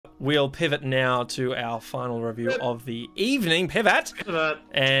we'll pivot now to our final review of the evening. Pivot. Pivot.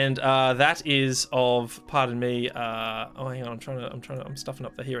 And that is of, pardon me, oh, hang on, I'm stuffing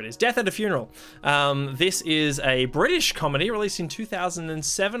up here it is. Death at a Funeral. This is a British comedy released in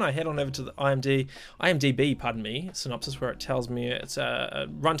 2007. I head on over to the IMDb, pardon me, synopsis, where it tells me it's a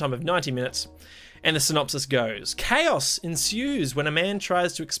runtime of 90 minutes. And the synopsis goes: chaos ensues when a man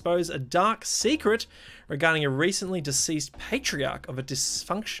tries to expose a dark secret regarding a recently deceased patriarch of a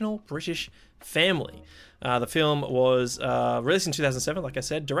dysfunctional British family. The film was released in 2007, like I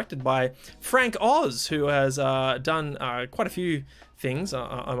said, directed by Frank Oz, who has done quite a few things.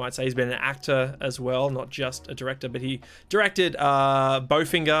 I might say he's been an actor as well, not just a director, but he directed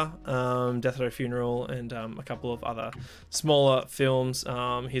Bowfinger, Death at a Funeral, and a couple of other smaller films.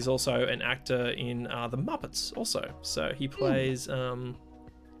 He's also an actor in The Muppets also. So he plays a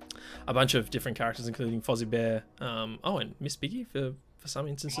bunch of different characters, including Fozzie Bear, and Miss Piggy for some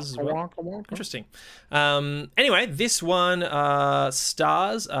instances as well. Interesting. Anyway, this one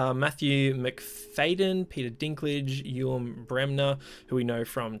stars Matthew McFadden, Peter Dinklage, Ewan Bremner, who we know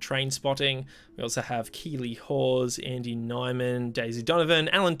from Trainspotting. We also have Keely Hawes, Andy Nyman, Daisy Donovan,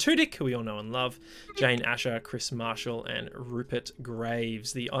 Alan Tudyk, who we all know and love, Jane Asher, Chris Marshall, and Rupert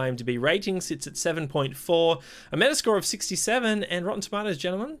Graves. The IMDb rating sits at 7.4, a Metascore of 67, and Rotten Tomatoes,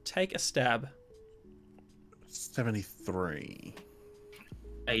 gentlemen, take a stab. 73.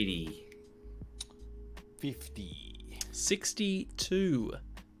 80. 50. 62.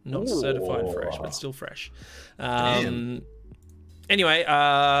 Not certified fresh, but still fresh. Damn. Anyway,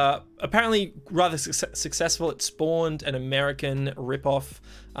 apparently rather successful. It spawned an American ripoff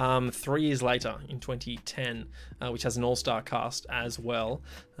 3 years later in 2010, which has an all-star cast as well.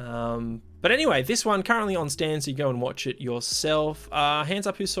 But anyway, this one currently on stand, so you go and watch it yourself. Hands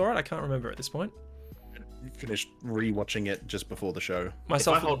up who saw it? I can't remember at this point. Finished rewatching it just before the show.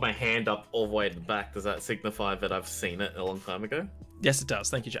 Myself. If I hold my hand up all the way to the back, does that signify that I've seen it a long time ago? Yes, it does.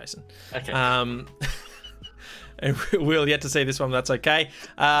 Thank you, Jason. Okay. And we'll yet to see this one, but that's okay.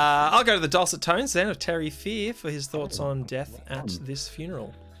 I'll go to the dulcet tones then of Terry Fear for his thoughts on Death at this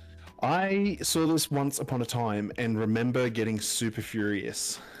Funeral. I saw this once upon a time and remember getting super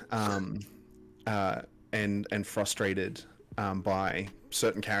furious and frustrated by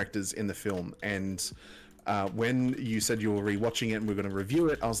certain characters in the film. And when you said you were rewatching it and we're going to review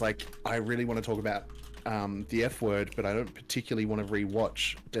it, I was like, I really want to talk about the F word, but I don't particularly want to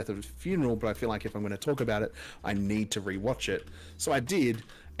rewatch Death of a Funeral, but I feel like if I'm going to talk about it, I need to rewatch it. So I did,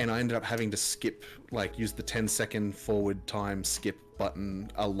 and I ended up having to skip, use the 10-second forward time skip button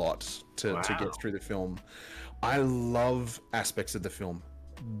a lot to get through the film. I love aspects of the film.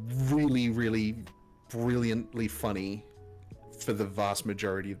 Really, really brilliantly funny for the vast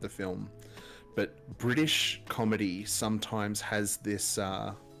majority of the film. But British comedy sometimes has this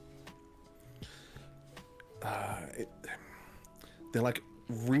they're like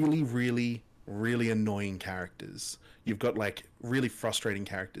really, really, really annoying characters. You've got really frustrating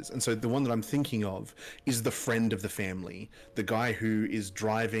characters. And so the one that I'm thinking of is the friend of the family, the guy who is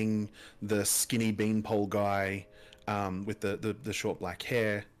driving the skinny beanpole guy with the short black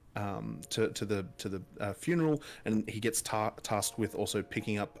hair to the funeral, and he gets tasked with also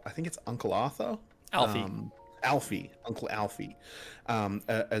picking up, I think it's Uncle Arthur, Uncle Alfie,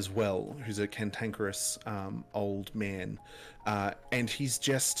 as well, who's a cantankerous old man, and he's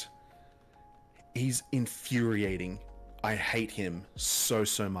infuriating. I hate him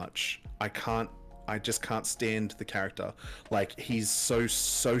so much. I just can't stand the character. He's so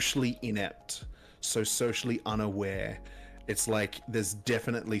socially inept, so socially unaware. It's like there's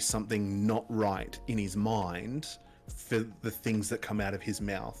definitely something not right in his mind for the things that come out of his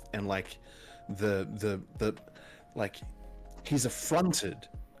mouth, and he's affronted.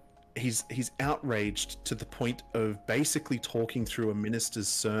 He's outraged to the point of basically talking through a minister's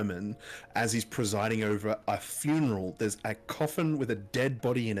sermon as he's presiding over a funeral. There's a coffin with a dead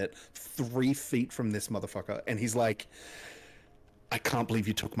body in it 3 feet from this motherfucker, and he's like, I can't believe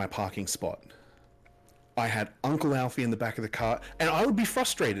you took my parking spot. I had Uncle Alfie in the back of the car, and I would be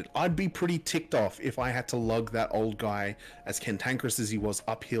frustrated. I'd be pretty ticked off if I had to lug that old guy, as cantankerous as he was,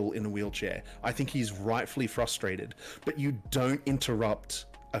 uphill in a wheelchair. I think he's rightfully frustrated. But you don't interrupt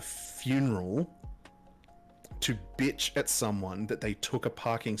a funeral to bitch at someone that they took a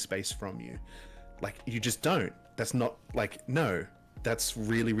parking space from you. You just don't. That's not, no. That's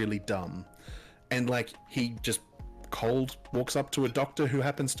really, really dumb. And, he just cold walks up to a doctor who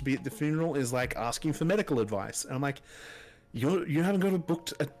happens to be at the funeral, is asking for medical advice, and I'm like, you haven't got a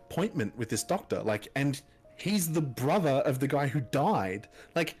booked appointment with this doctor, and he's the brother of the guy who died.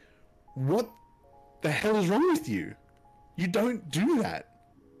 What the hell is wrong with you? You don't do that.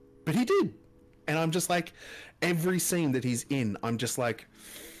 but he did. And I'm just like, every scene that he's in, I'm just like,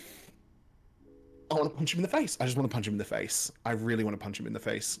 I want to punch him in the face. I just want to punch him in the face. I really want to punch him in the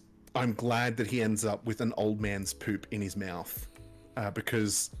face. I'm glad that he ends up with an old man's poop in his mouth,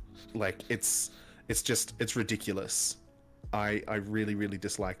 because like it's ridiculous. I really, really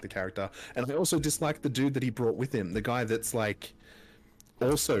dislike the character, and I also dislike the dude that he brought with him, the guy that's like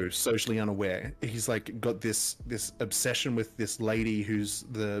also socially unaware. He's like got this obsession with this lady who's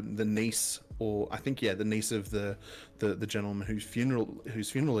the niece, or I think the niece of the gentleman whose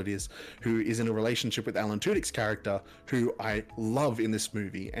funeral it is, who is in a relationship with Alan Tudyk's character, who I love in this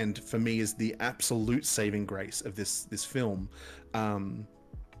movie, and for me is the absolute saving grace of this film. And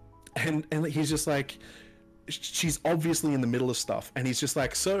he's just like, she's obviously in the middle of stuff, and he's just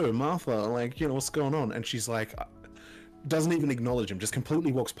like, so Martha, like, you know, what's going on? And she's like, doesn't even acknowledge him, just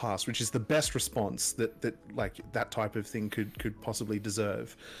completely walks past, which is the best response that like that type of thing could possibly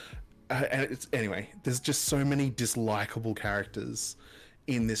deserve. And anyway, there's just so many dislikable characters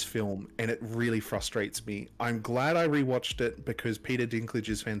in this film, and it really frustrates me. I'm glad I rewatched it because Peter Dinklage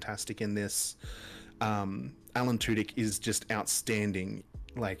is fantastic in this. Alan Tudyk is just outstanding.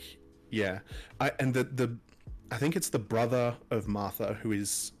 Like, yeah, I think it's the brother of Martha who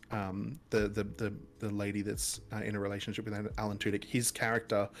is the lady that's in a relationship with Alan Tudyk. His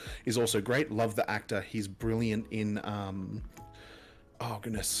character is also great. Love the actor. He's brilliant in oh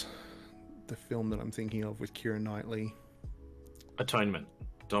goodness, the film that I'm thinking of with Keira Knightley. Atonement.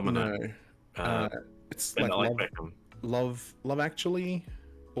 Domino. No, it's like Love Actually,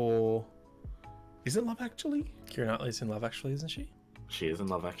 or is it Love Actually? Keira Knightley's in Love Actually, isn't she? She is in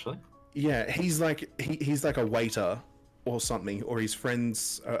Love Actually. Yeah, he's like he's like a waiter or something, or his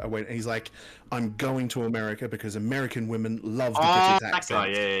friends are waiting. He's like, I'm going to America because American women love the British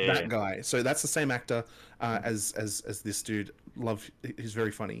accent. That guy. So that's the same actor as this dude. Love. He's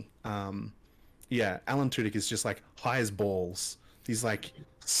very funny. Yeah, Alan Tudyk is just like high as balls. He's like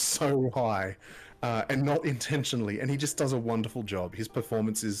so high, and not intentionally, and he just does a wonderful job. His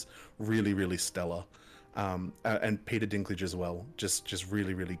performance is really, really stellar. And Peter Dinklage as well, just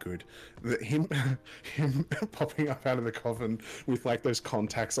really, really good. Him popping up out of the coffin with like those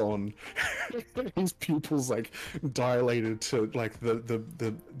contacts on, his pupils like dilated to like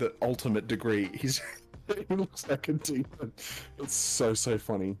the ultimate degree. He looks like a demon. It's so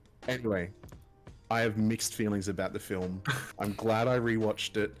funny. Anyway, I have mixed feelings about the film. I'm glad I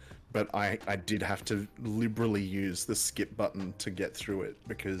rewatched it, but I did have to liberally use the skip button to get through it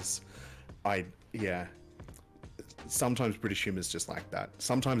because sometimes British humor is just like that.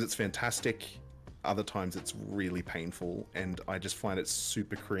 Sometimes it's fantastic, other times it's really painful, and I just find it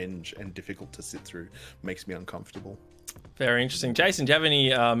super cringe and difficult to sit through. Makes me uncomfortable. Very interesting. Jason, do you have any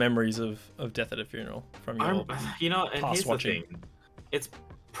memories of Death at a Funeral from your and here's watching? The thing. It's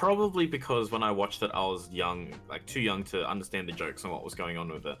probably because when I watched it, I was young, like too young to understand the jokes and what was going on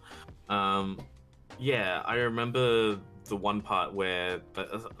with it. Yeah, I remember the one part where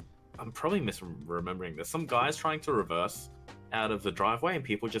I'm probably misremembering this. Some guy's trying to reverse out of the driveway and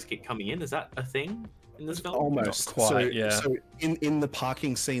people just keep coming in. Is that a thing in this film? Almost. Not quite, yeah. So in the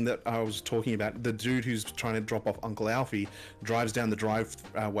parking scene that I was talking about, the dude who's trying to drop off Uncle Alfie drives down the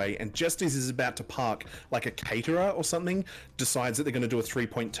driveway, and just as he's about to park, like a caterer or something decides that they're going to do a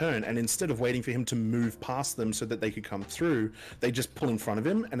 3-point turn, and instead of waiting for him to move past them so that they could come through, they just pull in front of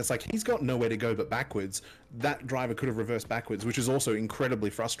him, and it's like he's got nowhere to go but backwards. That driver could have reversed backwards, which is also incredibly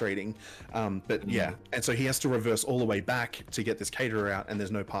frustrating. But yeah, and so he has to reverse all the way back to get this caterer out, and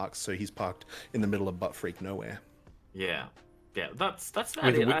there's no parks, so he's parked in the middle of butt freak nowhere. Yeah, that's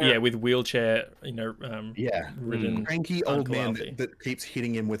with wheelchair, ridden cranky old Uncle man Alfie. that keeps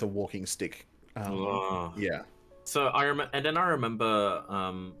hitting him with a walking stick. Yeah. So I remember,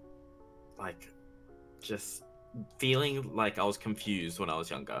 like, just feeling like I was confused when I was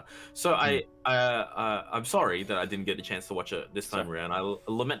younger. So I'm sorry that I didn't get a chance to watch it this time around. I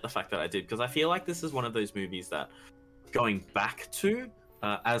lament the fact that I did, because I feel like this is one of those movies that going back to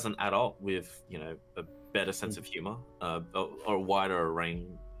as an adult with a better sense of humor, or a wider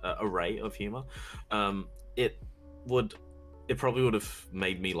array of humor, it probably would have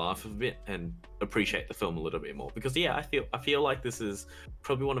made me laugh a bit and appreciate the film a little bit more, because I feel like this is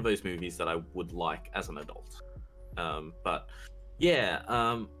probably one of those movies that I would like as an adult. But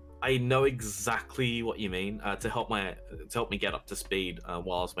I know exactly what you mean. To help me get up to speed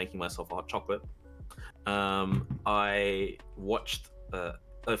while I was making myself a hot chocolate, I watched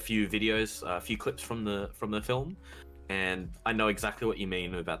a few videos, a few clips from the film, and I know exactly what you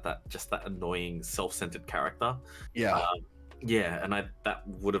mean about that annoying self-centered character. And that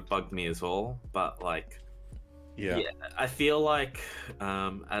would have bugged me as well. But like, Yeah. I feel like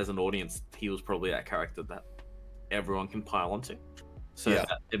as an audience, he was probably that character that everyone can pile onto, so Yeah.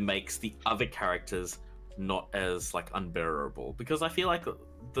 that it makes the other characters not as like unbearable. Because I feel like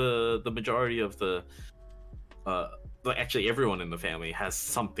the majority of the like actually everyone in the family has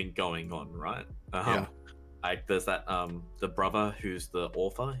something going on, right? Yeah. Like there's that the brother who's the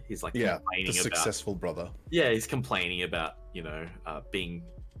author. He's like Yeah. complaining The successful brother. he's complaining about being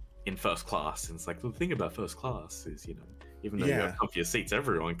in first class, and it's like, the thing about first class is, even though you Yeah. have comfier seats,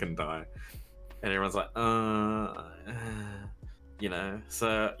 everyone can die, and everyone's like,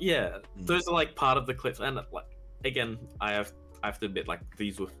 So yeah, those are like part of the clips, and like again, I have to admit, like,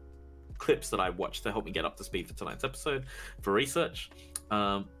 these were clips that I watched to help me get up to speed for tonight's episode for research.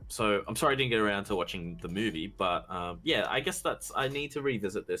 So I'm sorry I didn't get around to watching the movie, but yeah, I guess I need to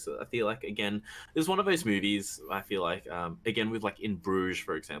revisit this. I feel like, again, it's one of those movies, I feel like, again, with like In Bruges,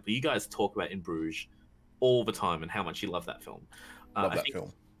 for example. You guys talk about In Bruges all the time and how much you love that film. Love I that think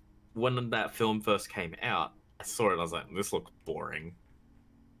film. when that film first came out, I saw it and I was like, this looks boring.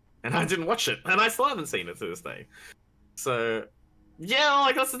 And I didn't watch it, and I still haven't seen it to this day. So yeah,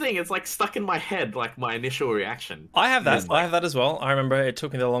 like, that's the thing. It's like stuck in my head, like my initial reaction. I have that. It's like- I have that as well. I remember it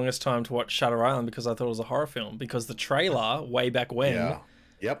took me the longest time to watch Shutter Island because I thought it was a horror film, because the trailer way back when Yeah.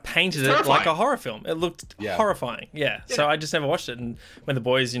 Yep. painted It's it like terrifying. a horror film. It looked Yeah. horrifying. Yeah. So I just never watched it. And when the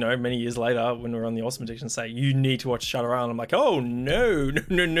boys, many years later, when we were on the Awesome Addiction, say, you need to watch Shutter Island, I'm like, oh, no.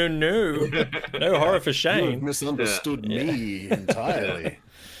 No horror for You have Shane. misunderstood me entirely.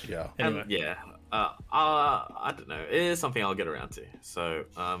 Yeah. Anyway. Yeah. I don't know. It is something I'll get around to. So,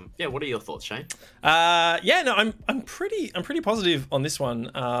 yeah. What are your thoughts, Shane? Yeah, no, I'm pretty positive on this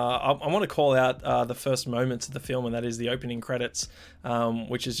one. I want to call out the first moments of the film, and that is the opening credits,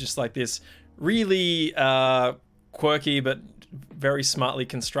 which is just like this really quirky but very smartly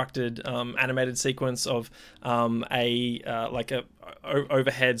constructed animated sequence of a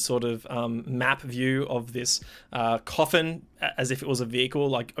overhead sort of map view of this coffin, as if it was a vehicle,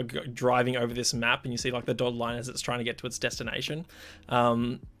 like driving over this map, and you see like the dotted line as it's trying to get to its destination.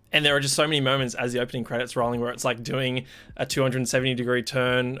 And there are just so many moments as the opening credits rolling where it's like doing a 270-degree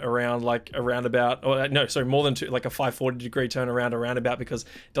turn around like a roundabout, or no, sorry, more than like a 540-degree turn around a roundabout, because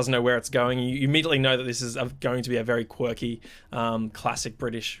it doesn't know where it's going. You immediately know that this is going to be a very quirky, classic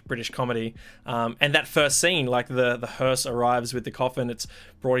British comedy. And that first scene, like the hearse arrives with the coffin, it's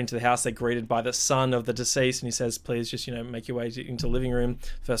brought into the house. They're greeted by the son of the deceased, and he says, "Please just make your way into the living room.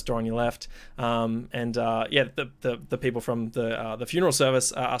 First door on your left." Yeah, the people from the funeral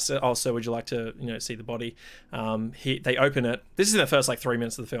service ask, "Oh, sir, would you like to see the body?" They open it. This is in the first like 3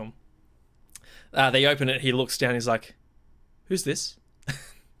 minutes of the film. They open it. He looks down. He's like, "Who's this?"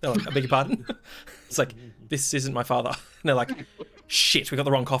 They're like, "I beg your pardon." It's like, "This isn't my father." And they're like, "Shit, we got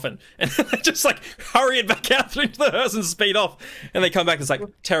the wrong coffin." And they just like hurry it back out into the hearse and speed off. And they come back and it's like,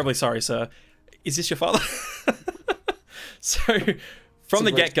 "Terribly sorry, sir. Is this your father?" So from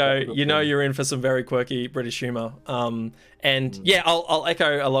the get-go, you're in for some very quirky British humor. And yeah, I'll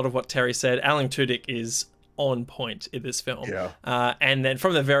echo a lot of what Terry said. Alan Tudyk is on point in this film. Yeah. And then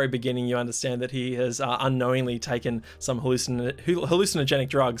from the very beginning, you understand that he has unknowingly taken some hallucinogenic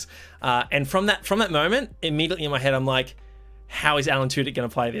drugs. And from that moment, immediately in my head, I'm like, how is Alan Tudyk going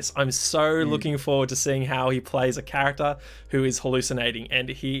to play this? I'm so looking forward to seeing how he plays a character who is hallucinating, and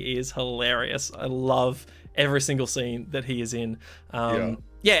he is hilarious. I love every single scene that he is in.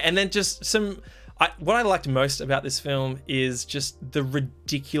 Yeah, and then just what I liked most about this film is just the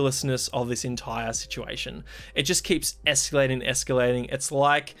ridiculousness of this entire situation. It just keeps escalating. It's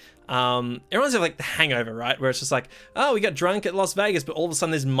like everyone's like The Hangover, right? Where it's just like, oh, we got drunk at Las Vegas, but all of a sudden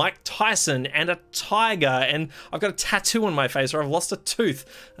there's Mike Tyson and a tiger, and I've got a tattoo on my face, or I've lost a tooth.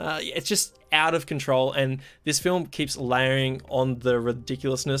 It's just out of control, and this film keeps layering on the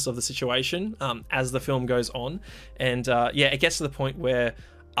ridiculousness of the situation as the film goes on. And yeah, it gets to the point where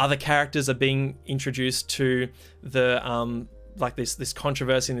other characters are being introduced to the like this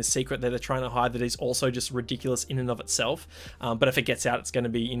controversy and this secret that they're trying to hide that is also just ridiculous in and of itself. But if it gets out, it's going to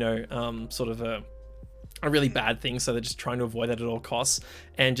be sort of a really bad thing. So they're just trying to avoid that at all costs.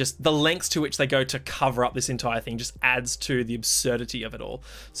 And just the lengths to which they go to cover up this entire thing just adds to the absurdity of it all.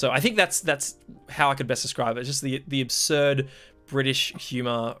 So I think that's how I could best describe it. Just the absurd British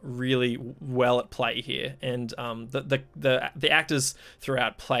humor really well at play here, and the actors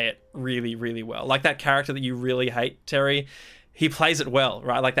throughout play it really, really well. Like that character that you really hate, Terry, he plays it well,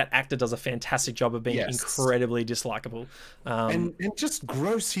 right? Like that actor does a fantastic job of being incredibly dislikable. And just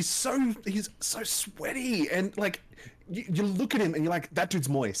gross. He's so sweaty, and like you look at him and you're like, that dude's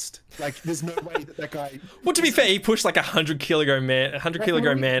moist. Like, there's no way that guy. Well, to be fair, he pushed like 100 kilogram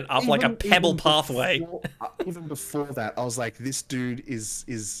man up like a pebble pathway. Even before that, I was like, this dude he's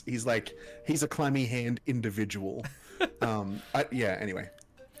a clammy hand individual. Yeah. Anyway.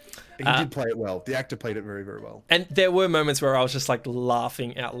 He did play it well. The actor played it very, very well. And there were moments where I was just like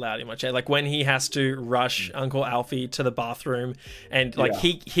laughing out loud in my chair, like when he has to rush Uncle Alfie to the bathroom, and like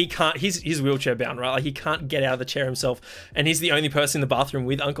he can't. He's wheelchair bound, right? Like he can't get out of the chair himself, and he's the only person in the bathroom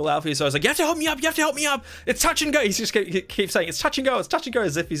with Uncle Alfie. So I was like, "You have to help me up! You have to help me up! It's touch and go." He just keeps saying, "It's touch and go! It's touch and go,"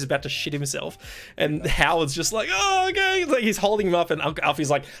 as if he's about to shit himself. And Howard's just like, "Oh, okay." Like he's holding him up, and Uncle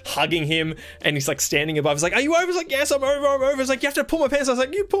Alfie's like hugging him, and he's like standing above. He's like, "Are you over?" He's like, "Yes, I'm over. I'm over." He's like, "You have to pull my pants." I was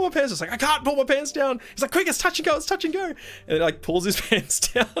like, "You pull my pants." I was like, "I can't pull my pants down." He's like, "Quick, it's touch and go, it's touch and go." And it like pulls his pants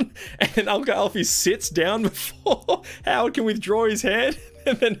down, and then Uncle Alfie sits down before Howard can withdraw his hand.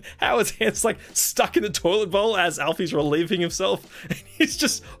 And then Howard's hand's like stuck in the toilet bowl as Alfie's relieving himself. And he's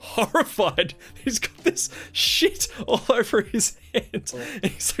just horrified. He's got this shit all over his hand. And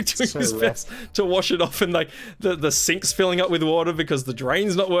he's like doing his best to wash it off. And like the sink's filling up with water because the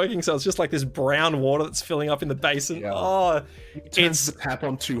drain's not working. So it's just like this brown water that's filling up in the basin. Yeah. Oh, Turns the tap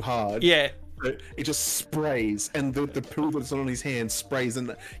on too hard. Yeah. It just sprays, and the poo that's on his hand sprays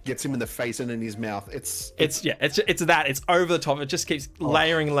and gets him in the face and in his mouth. It's that. It's over the top. It just keeps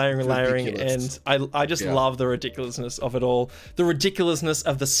layering, ridiculous. and I just love the ridiculousness of it all. The ridiculousness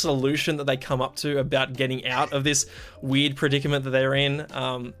of the solution that they come up to about getting out of this weird predicament that they're in.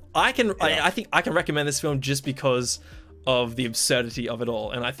 I think I can recommend this film just because of the absurdity of it all,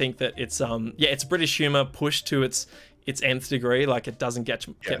 and I think that it's it's British humor pushed to its nth degree. Like it doesn't get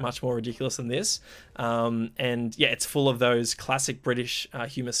much more ridiculous than this, and yeah, it's full of those classic British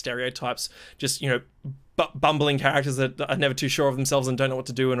humor stereotypes, just bumbling characters that are never too sure of themselves and don't know what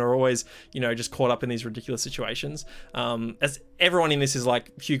to do and are always just caught up in these ridiculous situations. As everyone in this is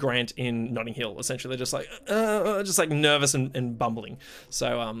like Hugh Grant in Notting Hill, essentially. They're just like nervous and bumbling.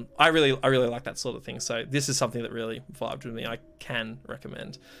 So I really like that sort of thing. So this is something that really vibed with me. I can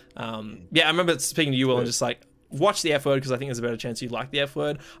recommend. Yeah, I remember speaking to you, Will, and just like, watch the F Word because I think there's a better chance you like the F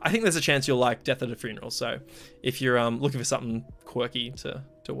Word. I think there's a chance you'll like Death at a Funeral. So if you're looking for something quirky to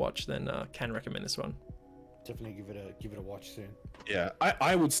watch, then can recommend this one. Definitely give it a watch soon. Yeah,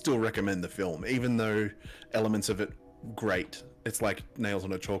 I would still recommend the film, even though elements of it great. It's like nails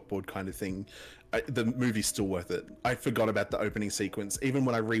on a chalkboard kind of thing. The movie's still worth it. I forgot about the opening sequence. Even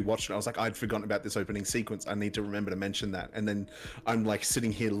when I rewatched it, I was like, I'd forgotten about this opening sequence. I need to remember to mention that. And then I'm like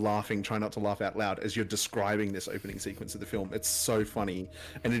sitting here laughing, trying not to laugh out loud as you're describing this opening sequence of the film. It's so funny.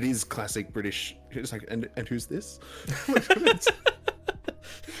 And it is classic British. It's like, and who's this?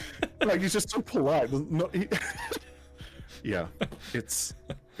 Like, he's just so polite. Yeah, it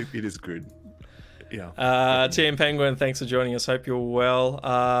is good. Yeah. TM Penguin, thanks for joining us. Hope you're well.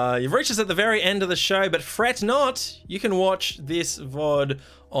 You've reached us at the very end of the show, but fret not. You can watch this VOD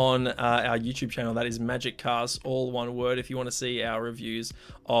on our YouTube channel. That is Magic Cast, all one word, if you want to see our reviews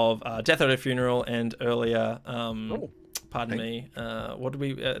of Death at a Funeral and earlier, pardon me, what did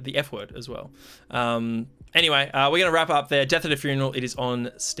we, the F Word as well. Anyway, we're going to wrap up there. Death at a Funeral, it is on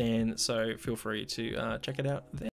Stan, so feel free to check it out there.